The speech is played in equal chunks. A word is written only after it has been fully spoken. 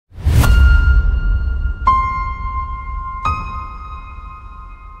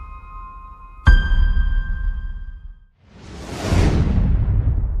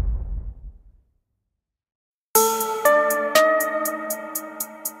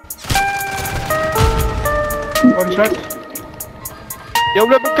ون شوت. يا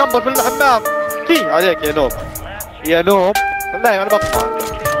ولد مكمل في الحمام. تي عليك يا نوب. يا نوب والله انا بطلع.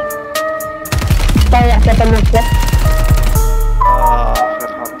 طيح كيف نفسك؟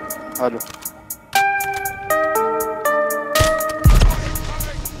 حلو.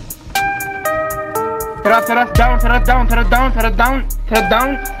 ثلاث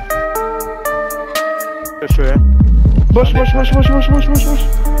داون. شوية. بوش.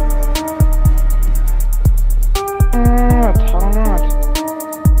 حرامات.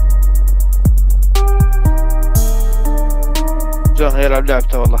 جاه يلعب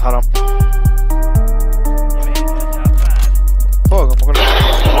لعبته والله حرام. فوق بقول لك.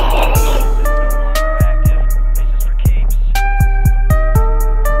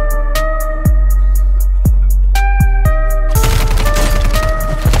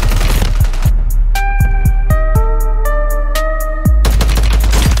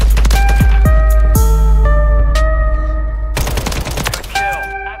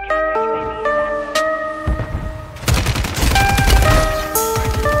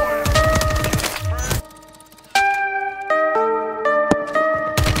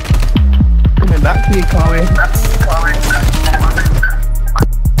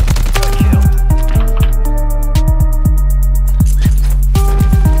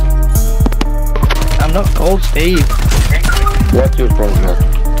 I'm not called Steve. What's your problem?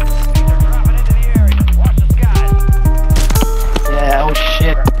 Yeah, oh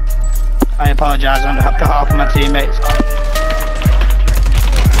shit. I apologise on behalf of my teammates.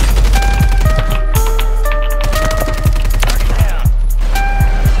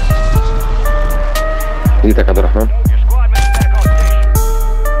 ايدك عبد الرحمن.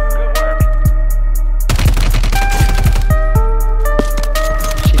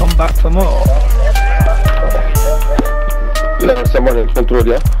 She come back for more. لا someone in control,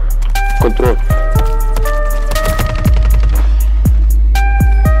 yeah? Control.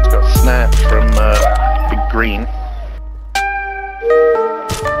 It's got a snap from Big Green.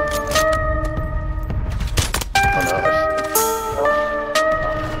 Oh no,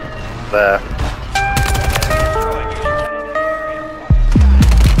 there.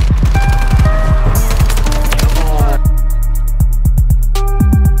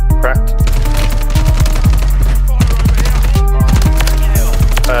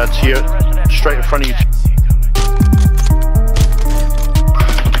 To you, straight in front of you.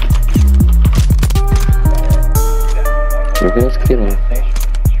 في ناس كتير هنا.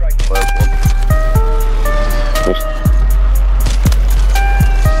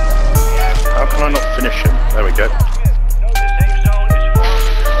 How can I not finish him? There we go.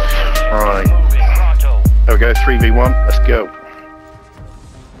 Right. There we go, 3v1, let's go.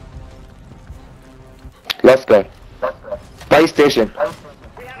 Last guy. Buy station.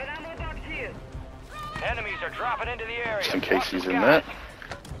 Just in case he's in there.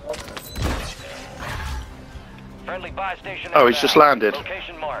 Oh, he's just landed.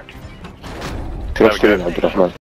 شو عبد الرحمن.